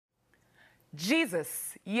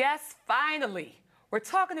Jesus, yes, finally. We're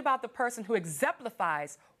talking about the person who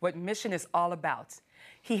exemplifies what mission is all about.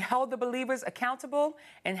 He held the believers accountable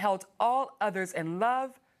and held all others in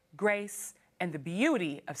love, grace, and the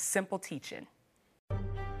beauty of simple teaching.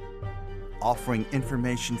 Offering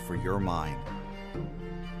information for your mind,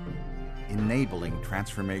 enabling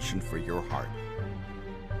transformation for your heart.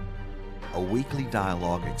 A weekly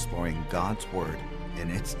dialogue exploring God's Word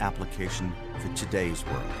and its application for today's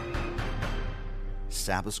world.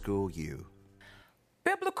 Sabbath School U.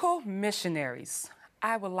 Biblical missionaries.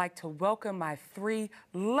 I would like to welcome my three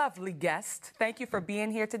lovely guests. Thank you for being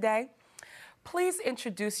here today. Please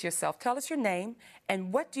introduce yourself. Tell us your name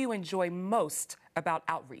and what do you enjoy most about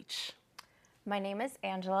outreach? My name is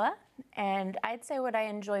Angela, and I'd say what I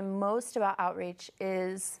enjoy most about outreach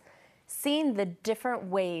is seeing the different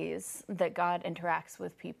ways that God interacts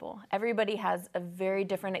with people. Everybody has a very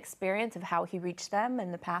different experience of how he reached them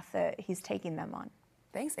and the path that he's taking them on.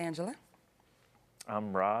 Thanks, Angela.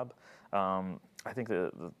 I'm Rob. I think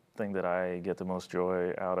the thing that I get the most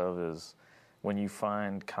joy out of is when you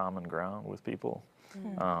find common ground with people.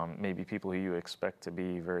 Maybe people who you expect to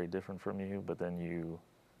be very different from you, but then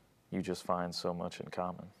you just find so much in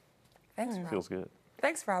common. Thanks, Rob. Feels good.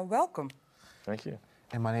 Thanks, Rob. Welcome. Thank you.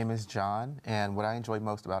 And my name is John, and what I enjoy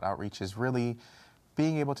most about outreach is really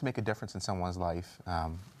being able to make a difference in someone's life.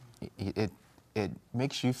 It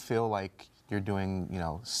makes you feel like you're doing,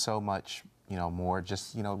 so much, more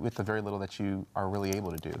just, with the very little that you are really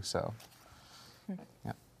able to do. So,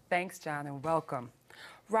 yeah. Thanks, John, and welcome.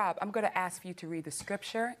 Rob, I'm going to ask you to read the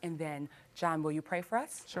scripture, and then, John, will you pray for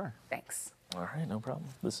us? Sure. Thanks. All right, no problem.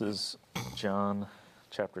 This is John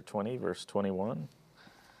chapter 20, verse 21.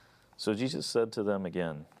 So Jesus said to them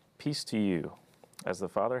again, "Peace to you. As the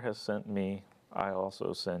Father has sent me, I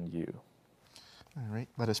also send you." All right,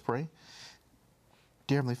 let us pray.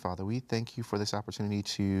 Dear Heavenly Father, we thank you for this opportunity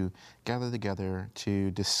to gather together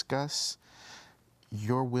to discuss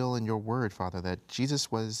your will and your word, Father, that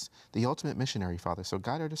Jesus was the ultimate missionary, Father. So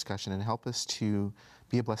guide our discussion and help us to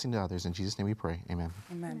be a blessing to others. In Jesus' name we pray. Amen.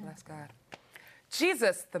 Amen. Bless God.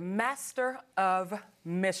 Jesus, the master of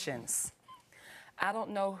missions. I don't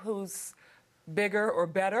know who's bigger or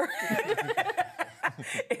better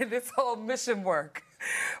in this whole mission work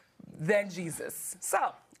than Jesus.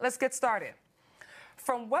 So let's get started.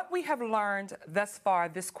 From what we have learned thus far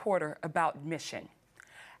this quarter about mission,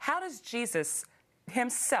 how does Jesus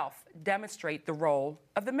himself demonstrate the role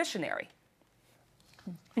of the missionary?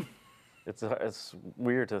 It's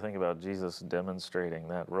weird to think about Jesus demonstrating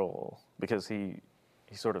that role because he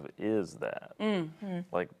sort of is that.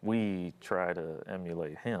 Like we try to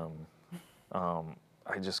emulate him.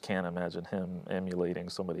 I just can't imagine him emulating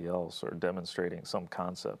somebody else or demonstrating some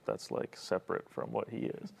concept that's like separate from what he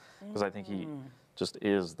is. Because I think he just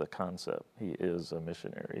is the concept. He is a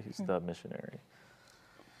missionary. He's the missionary.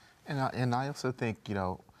 And I also think,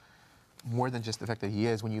 more than just the fact that he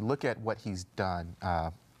is, when you look at what he's done,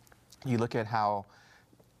 you look at how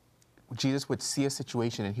Jesus would see a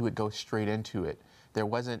situation and he would go straight into it. There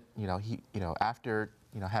wasn't, after,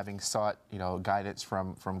 having sought, guidance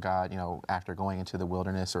from God, after going into the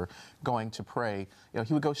wilderness or going to pray,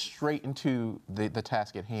 he would go straight into the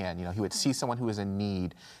task at hand. He would see someone who is in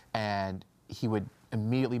need and he would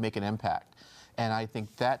immediately make an impact. And I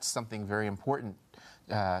think that's something very important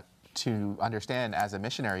to understand as a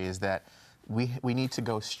missionary is that we need to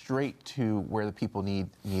go straight to where the people need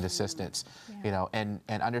assistance, and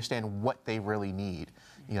understand what they really need.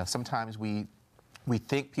 Sometimes we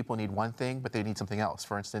think people need one thing, but they need something else.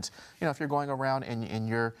 For instance, if you're going around and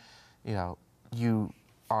you're, you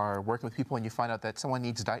are working with people and you find out that someone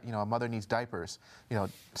needs, a mother needs diapers,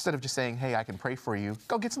 instead of just saying, "Hey, I can pray for you,"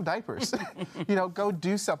 go get some diapers. Go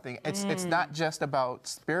do something. It's not just about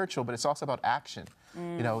spiritual, but it's also about action.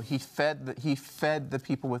 He fed the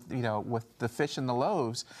people with with the fish and the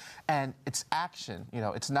loaves, and it's action.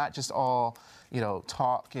 It's not just all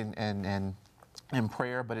talk and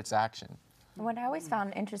prayer, but it's action. What I always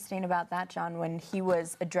found interesting about that, John, when he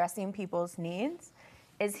was addressing people's needs,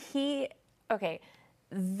 is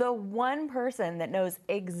the one person that knows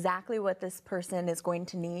exactly what this person is going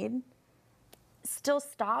to need still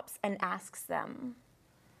stops and asks them.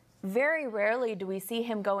 Very rarely do we see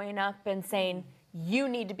him going up and saying, "You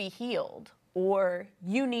need to be healed," or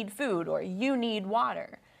 "You need food," or "You need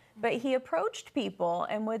water." But he approached people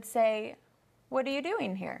and would say, "What are you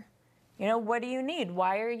doing here? What do you need?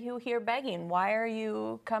 Why are you here begging? Why are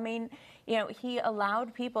you coming?" He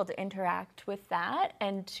allowed people to interact with that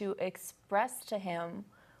and to express to him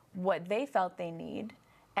what they felt they need.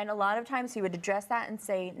 And a lot of times he would address that and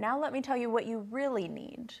say, "Now let me tell you what you really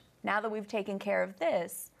need. Now that we've taken care of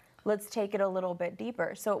this, let's take it a little bit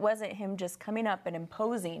deeper. So it wasn't him just coming up and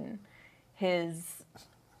imposing his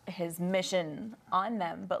mission on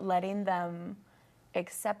them, but letting them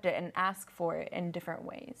accept it and ask for it in different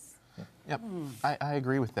ways. Yep, I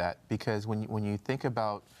agree with that, because when you think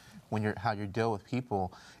about how you deal with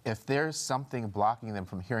people, if there's something blocking them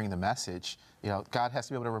from hearing the message, God has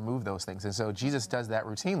to be able to remove those things. And so Jesus does that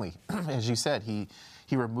routinely. As you said, he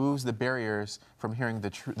removes the barriers from hearing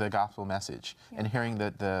the gospel message and hearing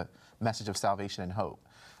the message of salvation and hope.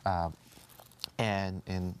 And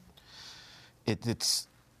it's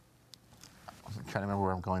I'm trying to remember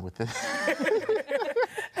where I'm going with this.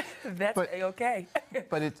 That's okay.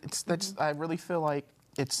 But I really feel like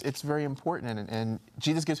it's very important, and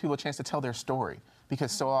Jesus gives people a chance to tell their story,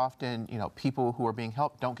 because so often, people who are being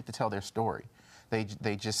helped don't get to tell their story.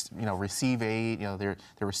 They just receive aid, they're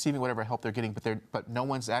receiving whatever help they're getting, but no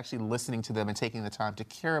one's actually listening to them and taking the time to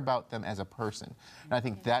care about them as a person. And I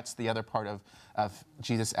think that's the other part of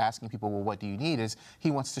Jesus asking people, well, what do you need? Is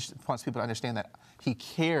he wants people to understand that he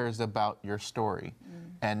cares about your story,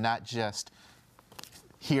 and not just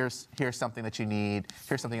here's something that you need,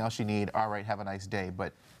 here's something else you need, all right, have a nice day,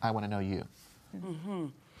 but I want to know you. Mm-hmm.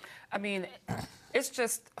 I mean, it's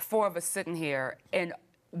just four of us sitting here, and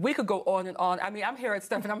we could go on and on. I mean, I'm hearing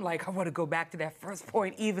stuff, and I'm like, I want to go back to that first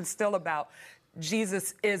point, even still, about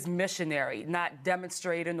Jesus is missionary, not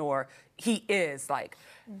demonstrating, or he is. Like,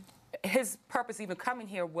 his purpose even coming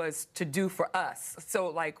here was to do for us. So,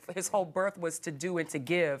 like, his whole birth was to do and to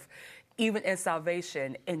give, even in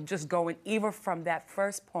salvation. And just going even from that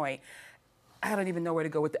first point, I don't even know where to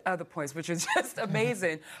go with the other points, which is just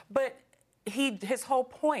amazing. But his whole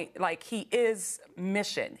point, like, he is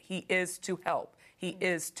mission. He is to help. He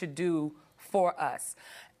is to do for us.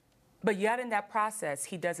 But yet in that process,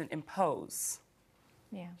 he doesn't impose.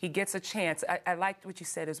 Yeah. He gets a chance. I liked what you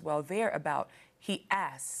said as well there about he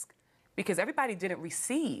asked, because everybody didn't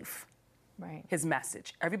receive his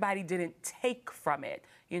message. Everybody didn't take from it.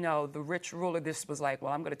 The rich ruler, this was like,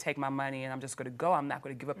 well, I'm going to take my money and I'm just going to go. I'm not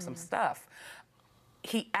going to give up some stuff.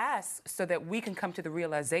 He asks so that we can come to the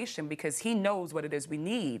realization, because he knows what it is we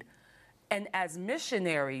need. And as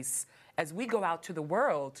missionaries, as we go out to the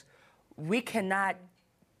world, we cannot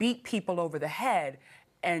beat people over the head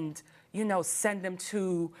and, send them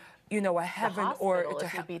to, a heaven or to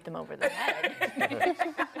if you beat them over the head.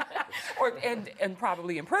 and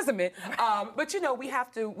probably imprisonment. But we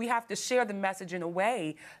have to share the message in a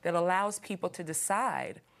way that allows people to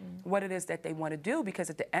decide what it is that they want to do, because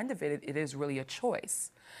at the end of it, it is really a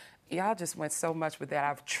choice. Y'all just went so much with that.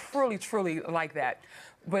 I've truly, truly like that.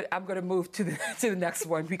 But I'm going to move to the next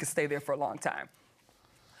one. We could stay there for a long time.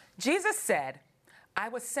 Jesus said, I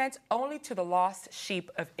was sent only to the lost sheep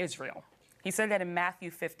of Israel. He said that in Matthew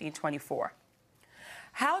 15:24.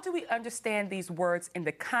 How do we understand these words in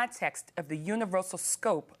the context of the universal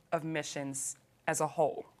scope of missions as a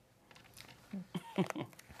whole?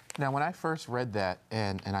 Now, when I first read that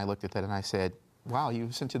and I looked at that and I said, wow, you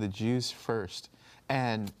were sent to the Jews first.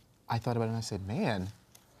 And I thought about it and I said, man,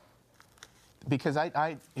 because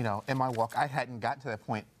I in my walk, I hadn't gotten to that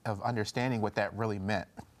point of understanding what that really meant.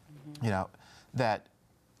 That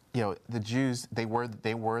the Jews, they were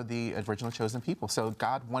the original chosen people. So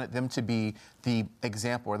God wanted them to be the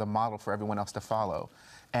example or the model for everyone else to follow.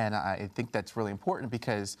 And I think that's really important,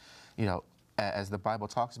 because, as the Bible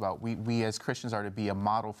talks about, we as Christians are to be a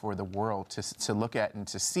model for the world to look at and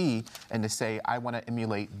to see and to say, I want to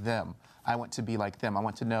emulate them. I want to be like them. I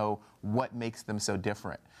want to know what makes them so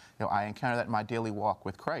different. I encounter that in my daily walk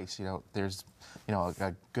with Christ. There's,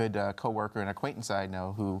 a good coworker and acquaintance I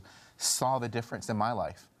know who saw the difference in my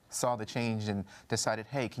life, saw the change, and decided,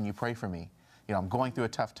 hey, can you pray for me? I'm going through a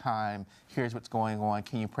tough time. Here's what's going on.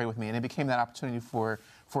 Can you pray with me? And it became that opportunity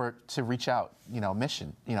to reach out.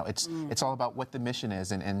 Mission. It's all about what the mission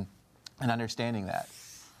is and understanding that.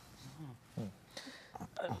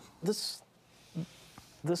 This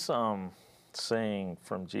saying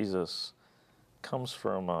from Jesus comes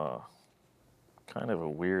from a kind of a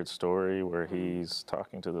weird story where he's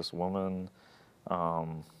talking to this woman.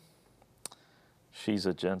 She's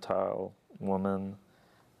a Gentile woman,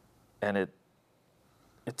 and it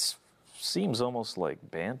seems almost like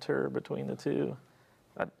banter between the two.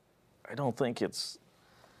 I don't think it's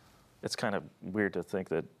kind of weird to think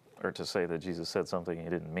that, or to say that Jesus said something he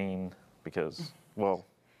didn't mean, because, well,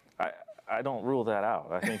 I don't rule that out.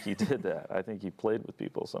 I think he did that. I think he played with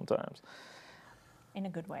people sometimes. In a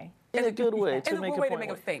good way. In a good way, to make a point. To make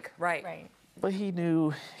them think, right. Right. But he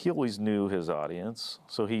always knew his audience,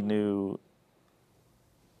 so he knew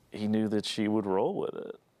that she would roll with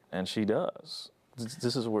it, and she does.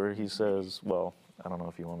 This is where he says, well, I don't know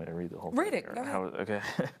if you want me to read the whole Read thing. it. Go ahead.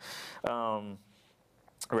 Okay.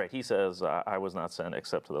 Right. He says, "I was not sent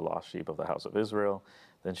except to the lost sheep of the house of Israel."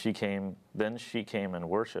 Then she came and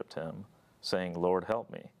worshipped him, saying, "Lord, help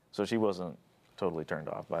me." So she wasn't totally turned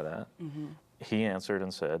off by that. He answered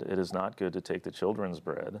and said, "It is not good to take the children's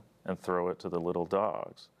bread and throw it to the little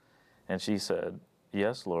dogs." And she said,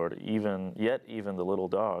 "Yes, Lord, yet even the little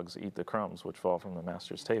dogs eat the crumbs which fall from the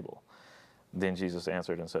master's table." Then Jesus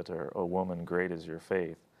answered and said to her, "O woman, great is your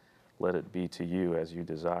faith. Let it be to you as you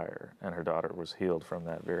desire." And her daughter was healed from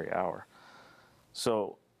that very hour.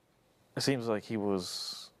 So it seems like he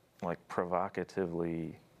was like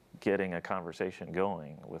provocatively getting a conversation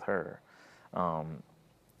going with her.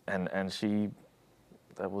 And she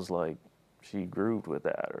grooved with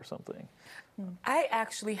that or something. I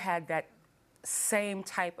actually had that same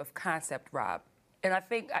type of concept, Rob. And I'm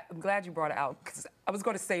glad you brought it out, because I was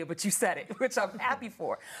going to say it, but you said it, which I'm happy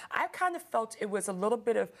for. I kind of felt it was a little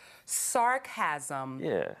bit of sarcasm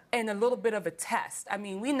and a little bit of a test. I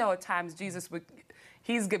mean, we know at times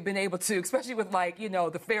he's been able to, especially with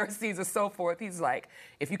the Pharisees and so forth, he's like,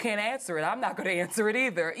 if you can't answer it, I'm not going to answer it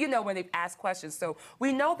either, when they ask questions. So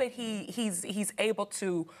we know that he's able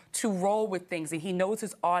to roll with things, and he knows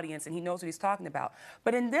his audience, and he knows what he's talking about.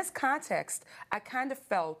 But in this context, I kind of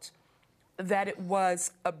felt that it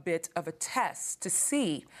was a bit of a test to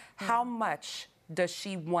see how much does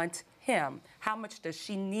she want him? How much does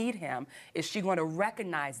she need him? Is she going to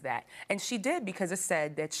recognize that? And she did, because it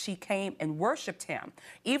said that she came and worshiped him,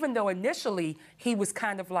 even though initially he was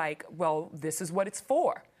kind of like, well, this is what it's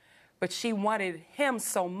for. But she wanted him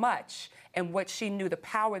so much, and what she knew, the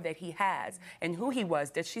power that he has and who he was,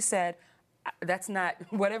 that she said, that's not,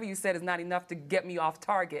 whatever you said is not enough to get me off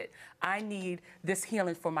target. I need this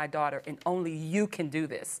healing for my daughter, and only you can do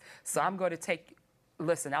this. So I'm going to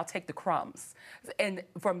I'll take the crumbs. And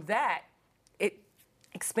from that, it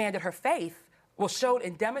expanded her faith, showed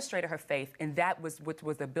and demonstrated her faith, and that was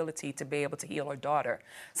the ability to be able to heal her daughter.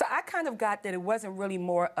 So I kind of got that it wasn't really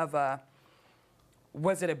more of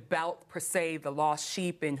was it about, per se, the lost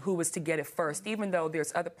sheep and who was to get it first, even though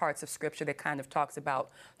there's other parts of Scripture that kind of talks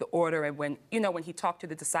about the order. And when he talked to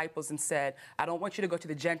the disciples and said, I don't want you to go to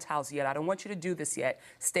the Gentiles yet. I don't want you to do this yet.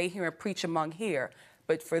 Stay here and preach among here.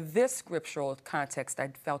 But for this scriptural context, I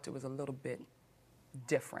felt it was a little bit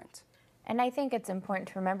different. And I think it's important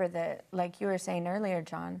to remember that, like you were saying earlier,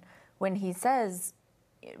 John, when he says,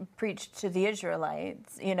 preach to the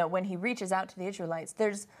Israelites, when he reaches out to the Israelites,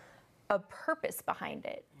 there's a purpose behind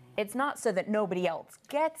it. It's not so that nobody else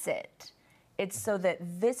gets it. It's so that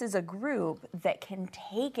this is a group that can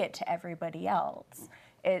take it to everybody else.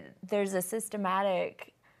 There's a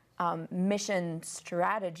systematic mission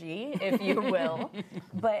strategy, if you will,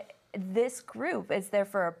 but this group is there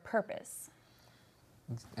for a purpose.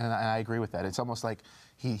 And I agree with that. It's almost like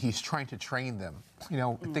he's trying to train them.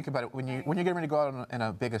 Think about it. When you're getting ready to go out on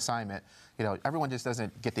a big assignment, everyone just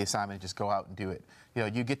doesn't get the assignment and just go out and do it.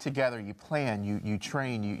 You get together, you plan, you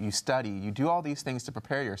train, you study, you do all these things to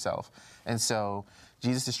prepare yourself. And so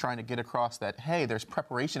Jesus is trying to get across that, hey, there's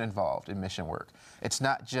preparation involved in mission work. It's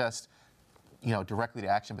not just directly to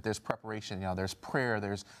action, but there's preparation. There's prayer,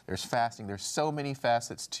 there's fasting. There's so many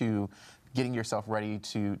facets to getting yourself ready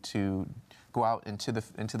to go out into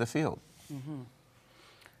the field. Mm-hmm.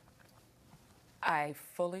 I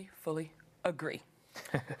fully agree.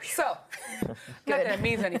 So, not that it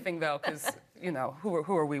means anything though, because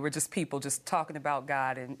who are we? We're just people just talking about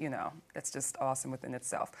God, and that's just awesome within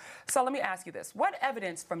itself. So let me ask you this: what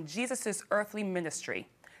evidence from Jesus' earthly ministry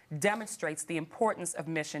demonstrates the importance of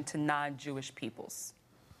mission to non-Jewish peoples?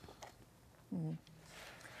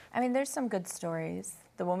 I mean, there's some good stories.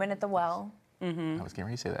 The woman at the well. Mm-hmm. I was getting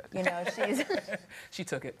ready to say that. She's she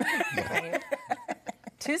took it. Right?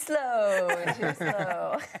 Too slow.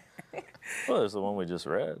 Well, there's the one we just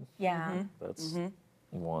read. Yeah. Mm-hmm. That's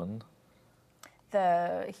one.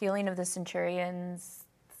 The healing of the centurion's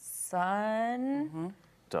son.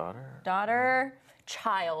 Daughter.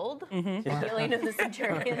 Child. The healing of the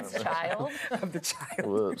centurion's child. Of the child.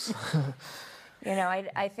 Whoops.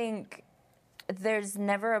 I think there's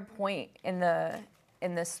never a point in the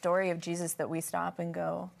story of Jesus that we stop and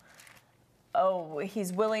go, oh,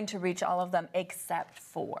 he's willing to reach all of them except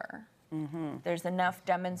for. Mm-hmm. There's enough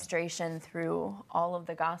demonstration through all of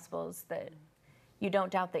the Gospels that you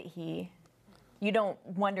don't doubt that you don't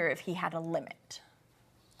wonder if he had a limit.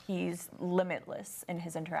 He's limitless in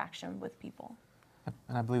his interaction with people.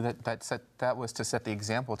 And I believe that was to set the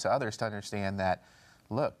example to others to understand that,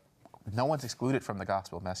 look, no one's excluded from the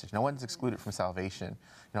gospel message. No one's excluded from salvation,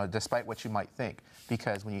 despite what you might think.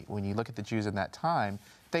 Because when you look at the Jews in that time,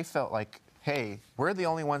 they felt like, hey, we're the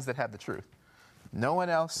only ones that have the truth. no one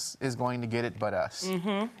else is going to get it but us.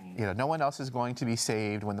 No one else is going to be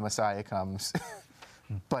saved when the Messiah comes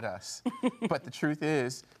but us. But the truth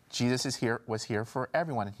is, Jesus was here for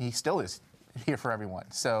everyone, and he still is here for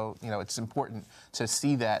everyone. So, it's important to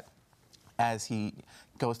see that as he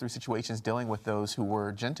goes through situations dealing with those who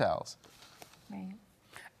were Gentiles. Right.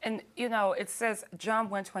 And, it says, John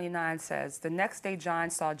 1:29 says, the next day John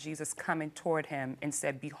saw Jesus coming toward him and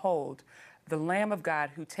said, behold, the Lamb of God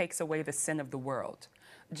who takes away the sin of the world.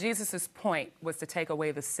 Jesus' point was to take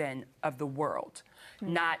away the sin of the world,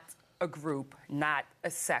 not a group, not a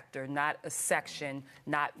sector, not a section,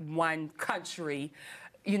 not one country,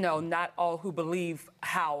 not all who believe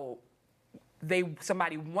how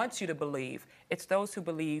somebody wants you to believe. It's those who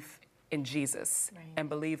believe in Jesus and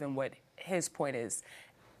believe in what his point is.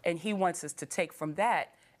 And he wants us to take from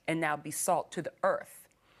that and now be salt to the earth,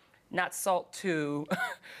 not salt to,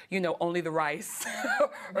 only the rice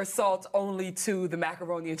or salt only to the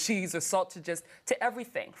macaroni and cheese, or salt to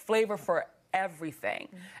everything, flavor for everything.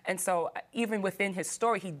 And so even within his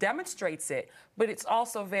story, he demonstrates it, but it's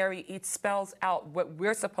also it spells out what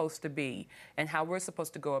we're supposed to be and how we're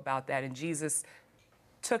supposed to go about that. And Jesus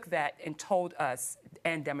took that and told us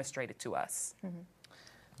and demonstrated to us.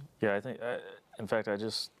 Yeah, I think, in fact, I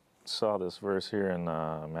just saw this verse here in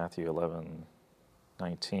Matthew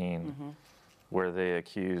 11:19, where they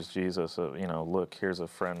accused Jesus of, look, here's a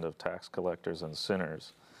friend of tax collectors and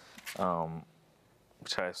sinners,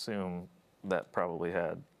 which I assume that probably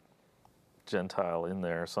had Gentile in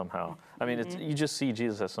there somehow. I mean, you just see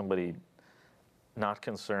Jesus as somebody not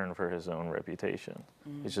concerned for his own reputation.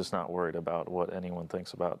 He's just not worried about what anyone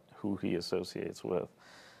thinks about who he associates with.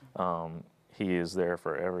 He is there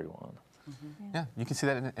for everyone. Yeah, you can see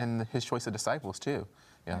that in his choice of disciples too.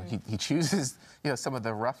 He chooses some of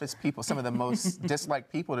the roughest people, some of the most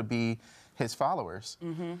disliked people to be his followers,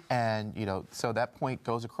 and so that point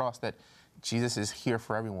goes across that Jesus is here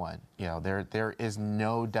for everyone. There is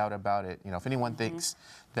no doubt about it. If anyone thinks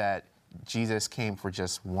that Jesus came for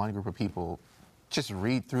just one group of people, just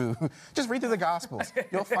read through the Gospels.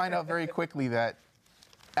 You'll find out very quickly that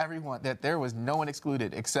that there was no one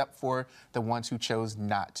excluded except for the ones who chose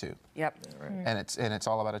not to. Yep. Yeah, right. And it's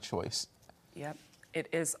all about a choice. Yep. It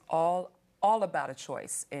is all about a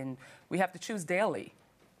choice, and we have to choose daily,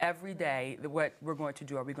 every day, what we're going to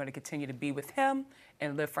do. Are we going to continue to be with him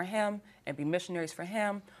and live for him and be missionaries for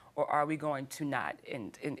him, or are we going to not?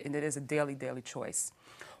 And it is a daily choice.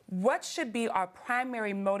 What should be our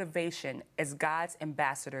primary motivation as God's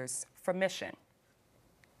ambassadors for mission?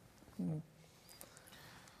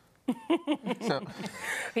 So,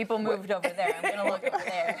 People moved over there. I'm going to look over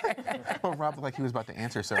there. well, Rob looked like he was about to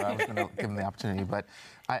answer, so I was going to give him the opportunity. But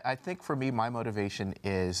I think for me, my motivation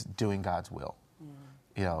is doing God's will.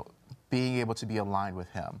 Being able to be aligned with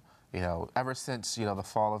him. Ever since, the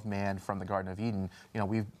fall of man from the Garden of Eden,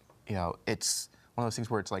 it's one of those things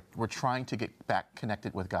where it's like we're trying to get back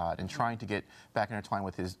connected with God and trying to get back intertwined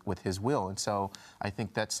with his will. And so I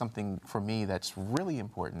think that's something for me that's really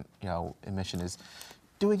important, in mission, is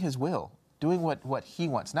doing his will, doing what he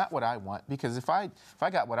wants, not what I want. Because if I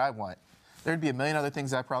got what I want, there'd be a million other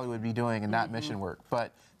things I probably would be doing and not mission work.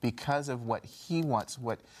 But because of what he wants,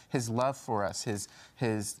 what his love for us,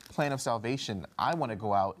 his plan of salvation, I want to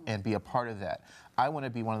go out and be a part of that. I want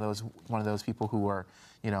to be one of those people who are,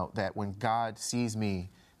 that when God sees me,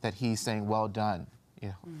 that he's saying, well done.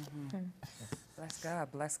 Bless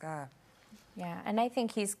God, bless God. Yeah, and I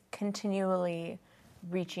think he's continually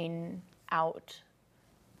reaching out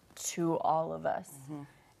to all of us.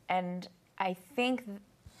 And I think,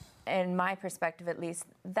 in my perspective at least,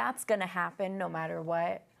 that's going to happen no matter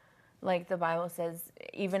what. Like the Bible says,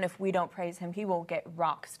 even if we don't praise him, he will get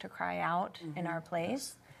rocks to cry out in our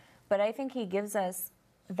place. But I think he gives us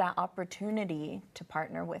that opportunity to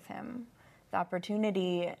partner with him, the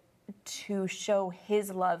opportunity to show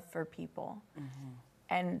his love for people.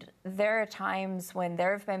 And there are times when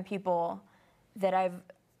there have been people that I've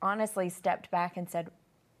honestly stepped back and said,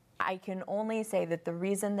 I can only say that the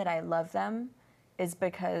reason that I love them is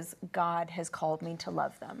because God has called me to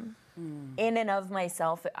love them. In and of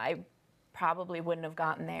myself, I probably wouldn't have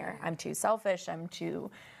gotten there. I'm too selfish, I'm too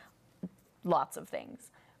lots of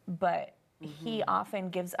things. But he often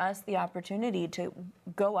gives us the opportunity to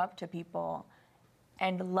go up to people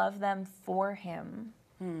and love them for him.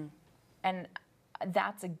 And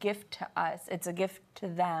that's a gift to us. It's a gift to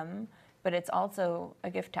them, but it's also a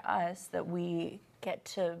gift to us that we get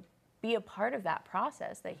to be a part of that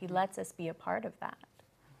process, that he lets us be a part of that.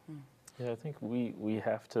 Yeah, I think we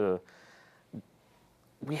have to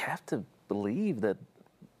believe that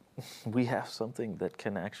we have something that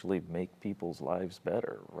can actually make people's lives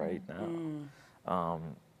better right now.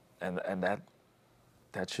 And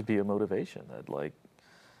that should be a motivation, that like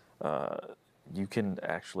you can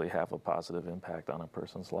actually have a positive impact on a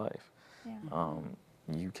person's life. Yeah.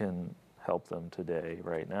 You can help them today,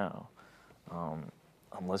 right now.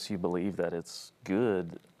 Unless you believe that it's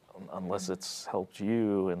good, unless it's helped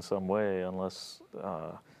you in some way, unless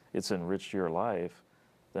it's enriched your life,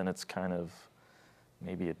 then it's kind of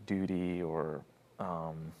maybe a duty, or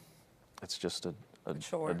it's just a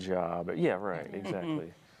Chore. job. Yeah, right,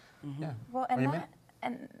 exactly. Yeah. Well,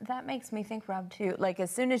 and that makes me think, Rob, too. Like,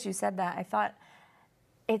 as soon as you said that, I thought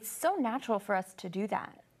it's so natural for us to do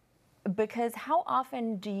that. Because how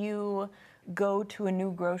often do you go to a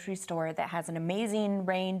new grocery store that has an amazing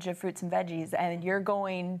range of fruits and veggies, and you're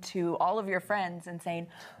going to all of your friends and saying,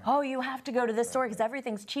 oh, you have to go to this store because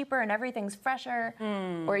everything's cheaper and everything's fresher?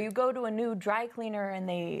 Or you go to a new dry cleaner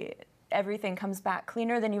and everything comes back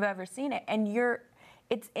cleaner than you've ever seen it. And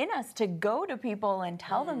it's in us to go to people and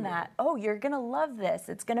tell them that, oh, you're gonna love this.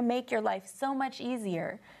 It's gonna make your life so much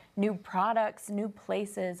easier. New products, new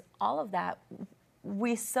places, all of that.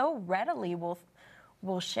 We so readily will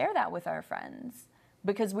share that with our friends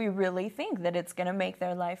because we really think that it's gonna make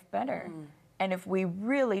their life better. And if we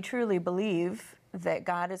really truly believe that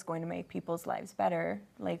God is going to make people's lives better,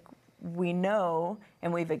 like we know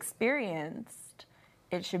and we've experienced,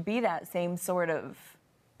 it should be that same sort of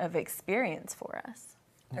experience for us.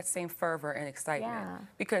 That same fervor and excitement. Yeah.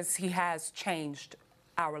 Because he has changed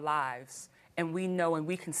our lives. And we know and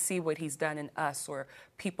we can see what he's done in us, or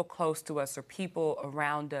people close to us, or people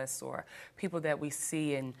around us, or people that we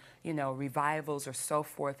see in, revivals or so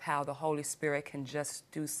forth, how the Holy Spirit can just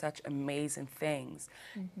do such amazing things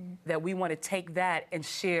that we want to take that and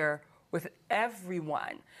share with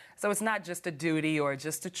everyone. So it's not just a duty or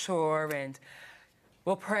just a chore, and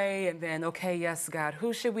we'll pray and then, okay, yes, God,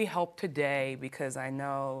 who should we help today? Because I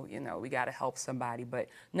know, we got to help somebody. But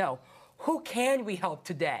no, who can we help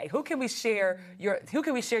today? Who can we share your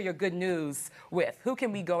good news with? Who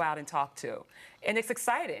can we go out and talk to? And it's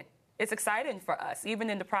exciting. It's exciting for us,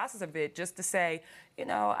 even in the process of it, just to say,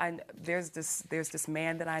 there's this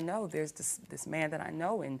man that I know. There's this man that I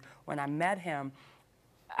know, and when I met him,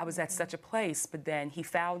 I was at such a place, but then he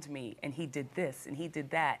found me, and he did this, and he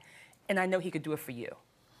did that. And I know he could do it for you.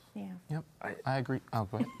 Yeah. Yep. I agree. Oh,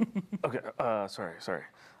 go ahead. Okay, sorry.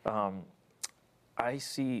 I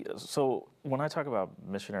see, so when I talk about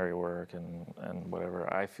missionary work and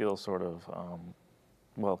whatever, I feel sort of,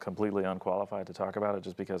 completely unqualified to talk about it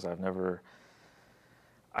just because I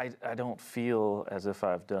don't feel as if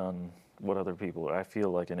I've done what other people, I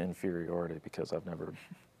feel like an inferiority because I've never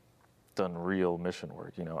done real mission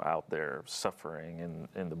work, out there suffering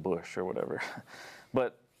in the bush or whatever.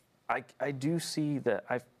 But I do see that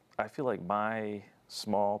I feel like my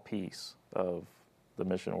small piece of the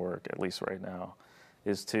mission work, at least right now,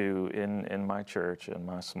 is to, in my church, in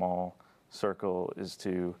my small circle, is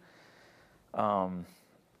to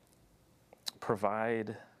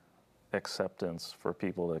provide acceptance for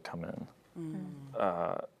people that come in.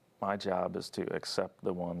 My job is to accept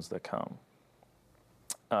the ones that come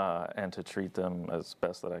and to treat them as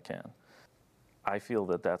best that I can. I feel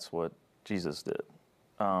that that's what Jesus did.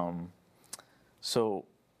 So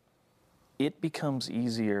it becomes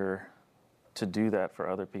easier to do that for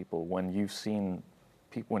other people when you've seen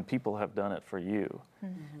when people have done it for you,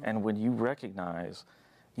 and when you recognize,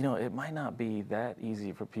 it might not be that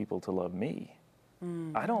easy for people to love me.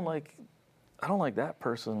 I don't like that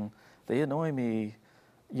person. They annoy me,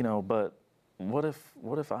 but what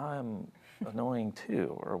if I'm annoying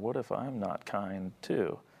too, or what if I'm not kind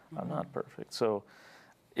too? I'm not perfect. So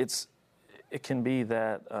it can be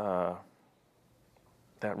that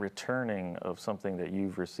that returning of something that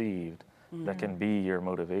you've received that can be your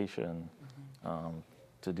motivation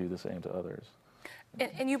to do the same to others.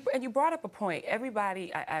 And you brought up a point.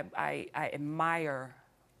 Everybody, I admire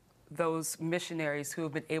those missionaries who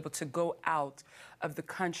have been able to go out of the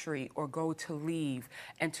country or go to leave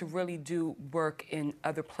and to really do work in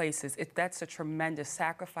other places. That's a tremendous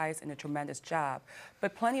sacrifice and a tremendous job.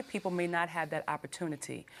 But plenty of people may not have that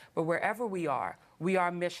opportunity. But wherever we are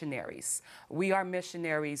missionaries. We are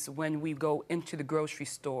missionaries when we go into the grocery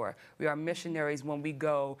store. We are missionaries when we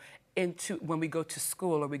go to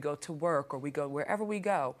school, or we go to work, or we go wherever we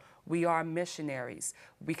go. We are missionaries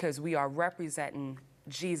because we are representing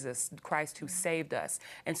Jesus Christ who saved us.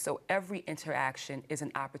 And so every interaction is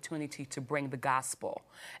an opportunity to bring the gospel.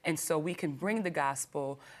 And so we can bring the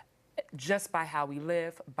gospel just by how we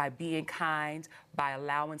live, by being kind, by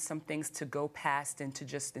allowing some things to go past and to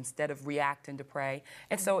just, instead of reacting, to pray.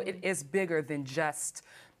 And so it is bigger than just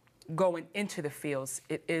going into the fields.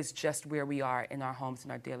 It is just where we are in our homes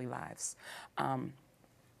and our daily lives.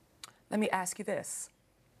 Let me ask you this.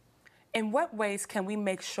 In what ways can we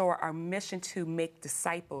make sure our mission to make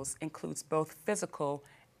disciples includes both physical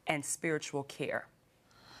and spiritual care?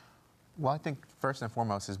 Well, I think first and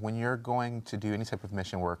foremost is when you're going to do any type of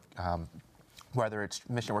mission work, whether it's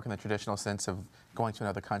mission work in the traditional sense of going to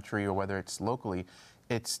another country or whether it's locally,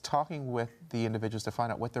 it's talking with the individuals to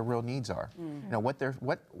find out what their real needs are. You know,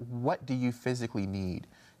 what do you physically need?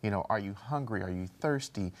 You know, are you hungry? Are you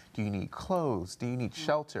thirsty? Do you need clothes? Do you need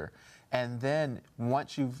shelter? And then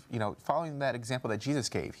once you've, you know, following that example that Jesus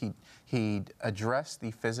gave, he addressed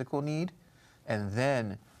the physical need, and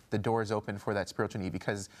then the door is open for that spiritual need,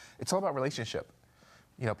 because it's all about relationship.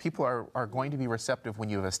 You know, people are going to be receptive when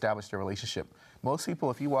you have established a relationship. Most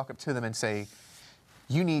people, if you walk up to them and say,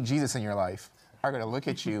 you need Jesus in your life, are going to look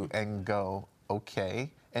at you and go,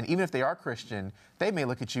 okay. And even if they are Christian, they may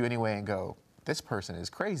look at you anyway and go, this person is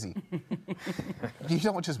crazy. You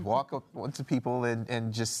don't just walk up to people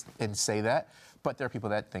and say that, but there are people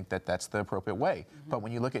that think that that's the appropriate way. But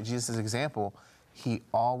when you look at Jesus' example, he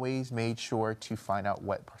always made sure to find out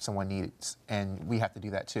what someone needs, and we have to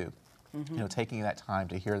do that too. You know, taking that time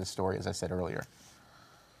to hear the story, as I said earlier.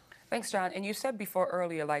 Thanks, John. And you said before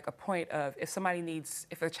earlier, like a point of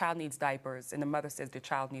if a child needs diapers and the mother says their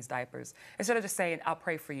child needs diapers, instead of just saying, I'll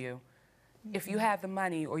pray for you, if you have the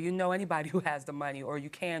money or you know anybody who has the money or you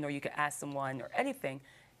can ask someone or anything,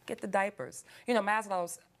 get the diapers. You know,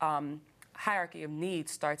 Maslow's hierarchy of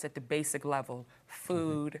needs starts at the basic level: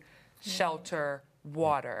 food, shelter,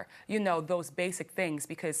 water. You know, those basic things,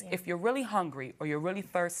 because if you're really hungry or you're really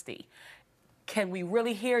thirsty, can we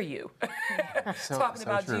really hear you talking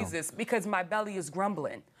about true. Jesus? Because my belly is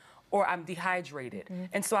grumbling or I'm dehydrated.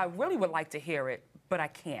 And so I really would like to hear it, but I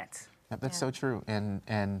can't. That's so true.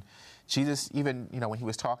 And Jesus, even, you know, when he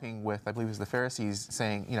was talking with, I believe it was the Pharisees,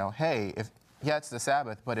 saying, you know, hey, it's the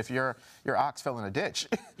Sabbath, but if your ox fell in a ditch,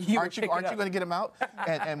 aren't you going to get him out?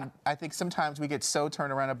 and I think sometimes we get so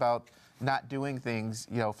turned around about not doing things,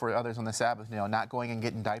 you know, for others on the Sabbath, you know, not going and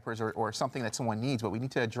getting diapers or something that someone needs, but we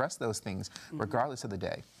need to address those things regardless of the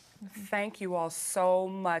day. Thank you all so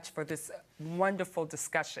much for this wonderful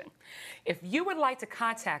discussion. If you would like to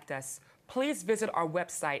contact us, please visit our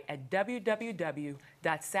website at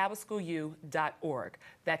www.sabbathschoolu.org.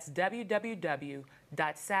 That's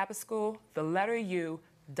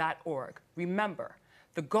www.sabbathschool.org. Remember,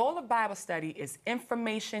 the goal of Bible study is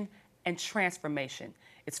information and transformation.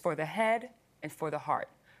 It's for the head and for the heart.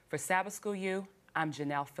 For Sabbath School U, I'm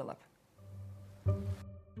Janelle Phillip.